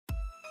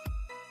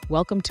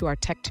Welcome to our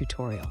tech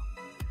tutorial.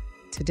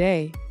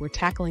 Today, we're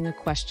tackling a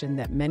question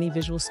that many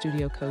Visual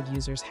Studio Code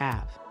users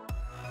have.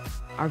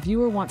 Our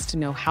viewer wants to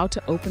know how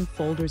to open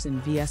folders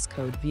in VS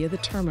Code via the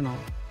terminal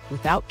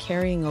without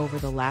carrying over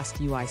the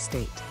last UI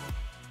state.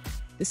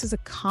 This is a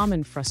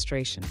common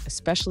frustration,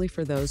 especially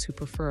for those who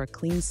prefer a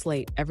clean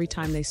slate every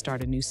time they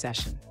start a new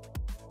session.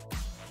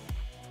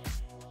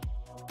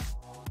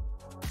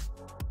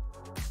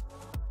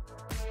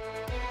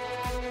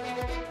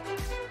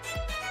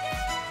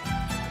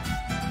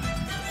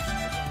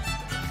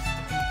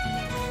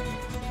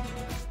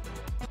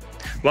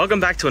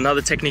 Welcome back to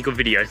another technical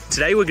video.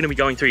 Today we're going to be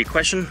going through your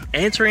question,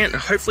 answering it, and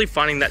hopefully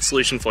finding that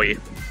solution for you.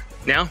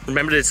 Now,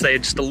 remember to stay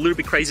just a little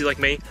bit crazy like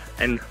me,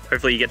 and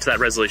hopefully you get to that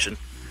resolution.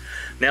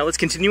 Now let's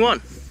continue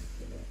on.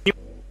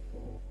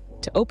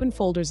 To open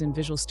folders in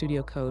Visual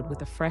Studio Code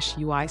with a fresh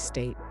UI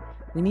state,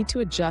 we need to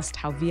adjust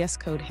how VS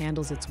Code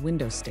handles its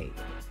window state.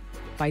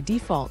 By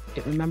default,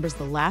 it remembers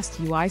the last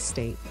UI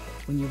state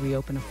when you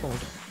reopen a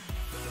folder.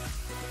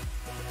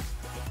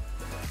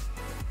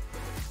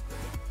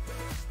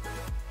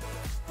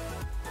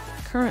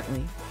 Currently,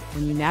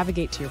 when you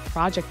navigate to your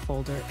project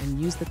folder and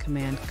use the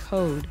command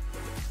code,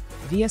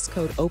 VS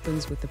Code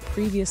opens with the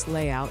previous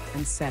layout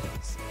and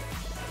settings.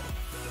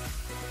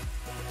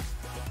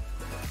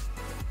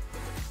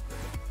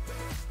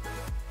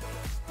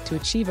 To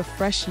achieve a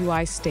fresh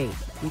UI state,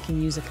 we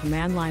can use a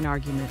command line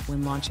argument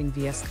when launching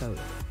VS Code.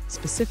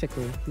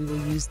 Specifically, we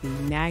will use the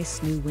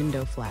nice new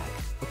window flag.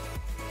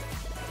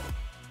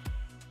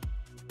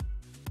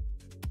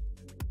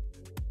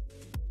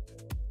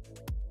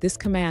 This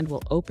command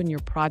will open your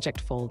project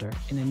folder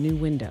in a new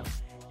window,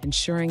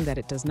 ensuring that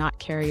it does not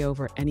carry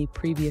over any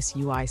previous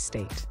UI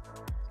state.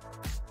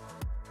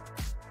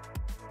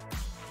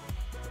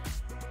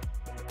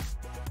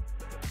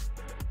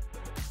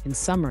 In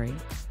summary,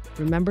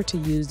 remember to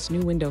use new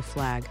window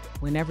flag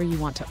whenever you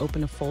want to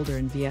open a folder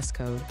in VS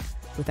Code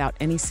without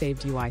any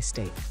saved UI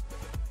state.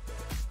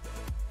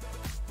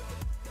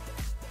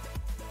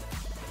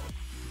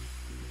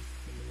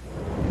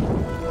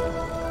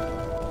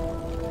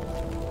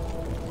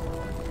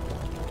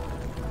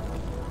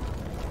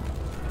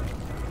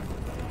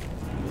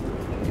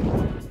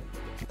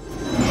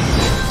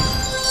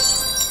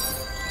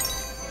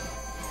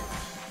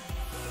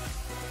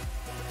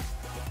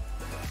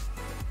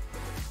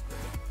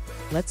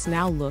 Let's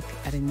now look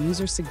at a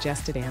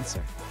user-suggested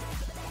answer.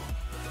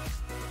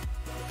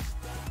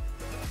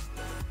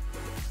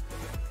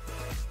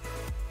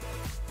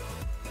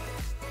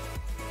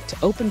 To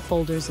open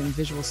folders in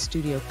Visual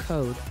Studio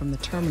Code from the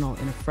terminal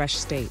in a fresh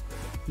state,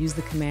 use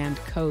the command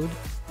code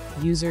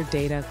user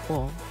data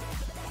qual.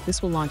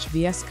 This will launch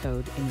VS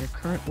Code in your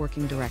current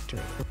working directory.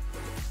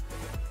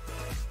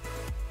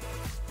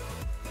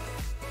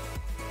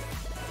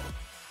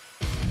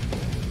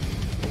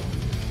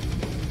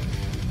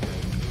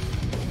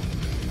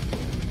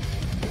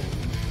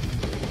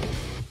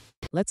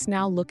 Let's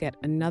now look at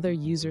another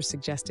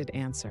user-suggested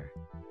answer.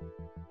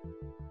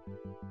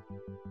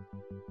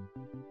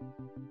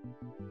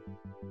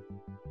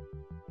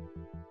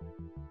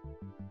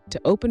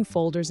 To open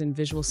folders in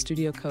Visual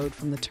Studio Code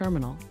from the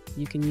terminal,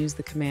 you can use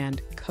the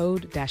command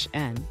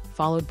code-n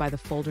followed by the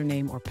folder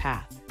name or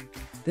path.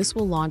 This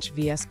will launch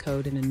VS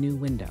Code in a new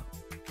window.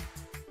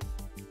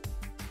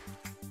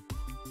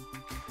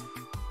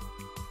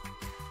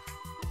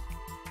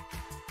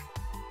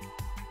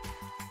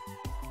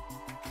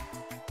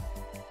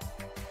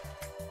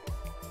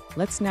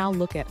 Let's now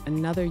look at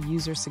another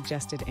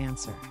user-suggested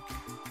answer.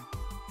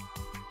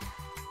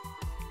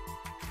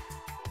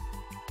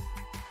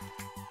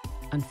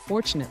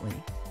 Unfortunately,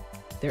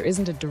 there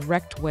isn't a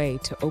direct way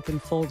to open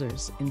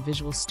folders in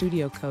Visual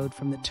Studio Code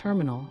from the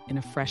terminal in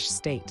a fresh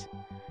state.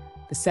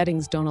 The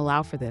settings don't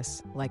allow for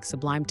this, like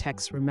Sublime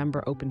Text's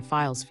Remember Open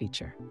Files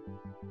feature.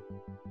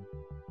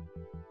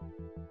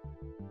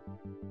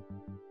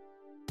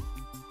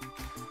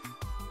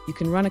 You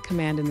can run a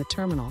command in the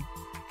terminal,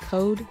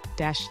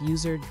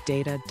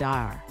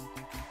 code-user-data-dir.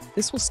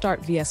 This will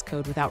start VS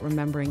Code without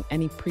remembering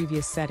any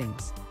previous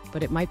settings,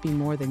 but it might be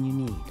more than you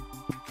need.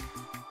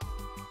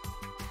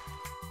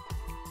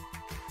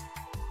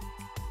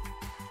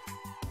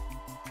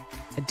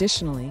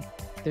 Additionally,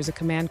 there's a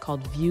command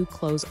called view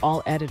close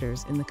all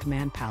editors in the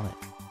command palette.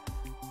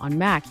 On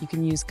Mac, you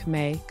can use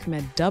command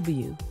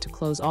W to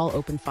close all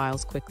open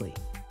files quickly.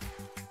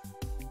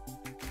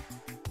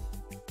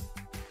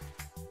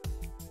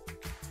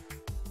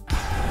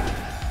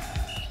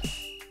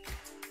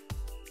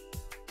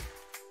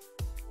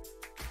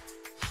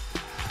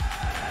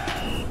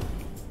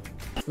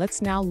 Let's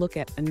now look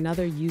at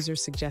another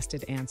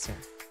user-suggested answer.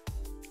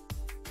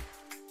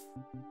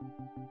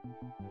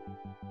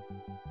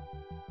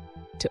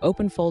 To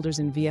open folders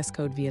in VS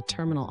Code via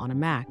terminal on a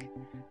Mac,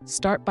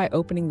 start by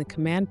opening the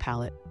command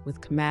palette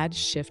with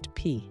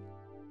Command-Shift-P.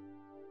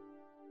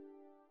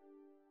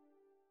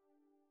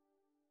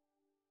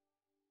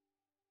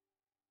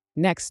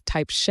 Next,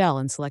 type shell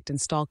and select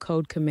Install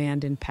Code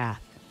command in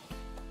Path.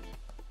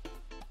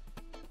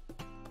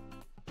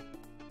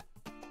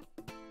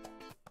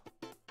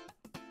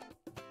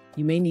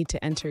 you may need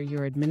to enter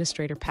your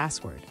administrator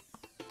password.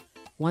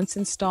 Once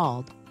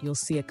installed, you'll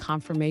see a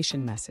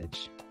confirmation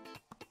message.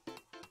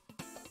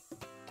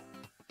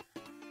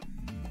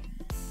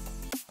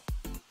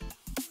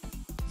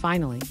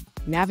 Finally,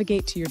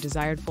 navigate to your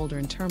desired folder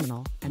in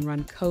Terminal and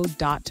run code.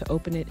 To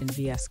open it in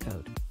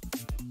VSCode.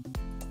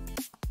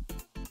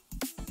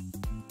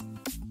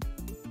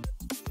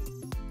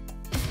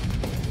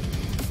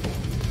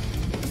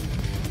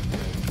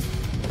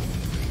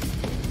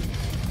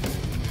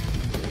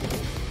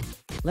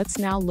 Let's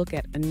now look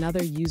at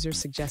another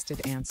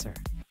user-suggested answer.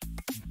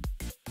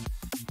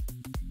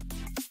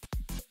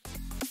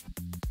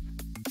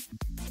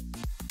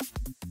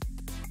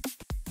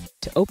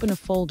 To open a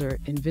folder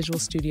in Visual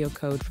Studio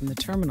Code from the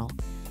terminal,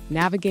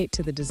 navigate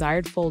to the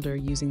desired folder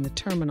using the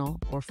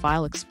Terminal or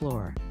File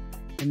Explorer,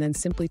 and then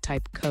simply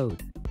type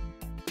code.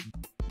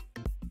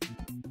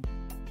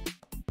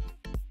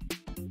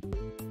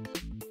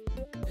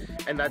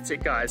 And that's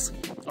it, guys.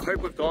 I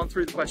hope we've gone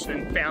through the question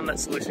and found that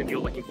solution you're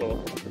looking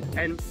for.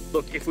 And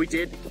look, if we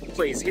did,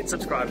 please hit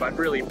subscribe. I'd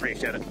really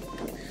appreciate it.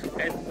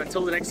 And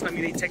until the next time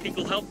you need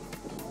technical help,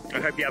 I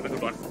hope you have a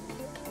good one.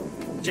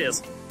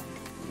 Cheers.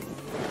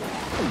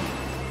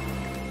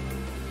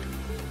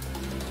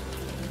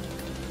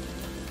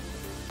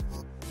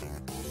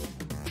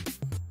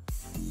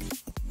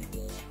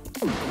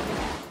 You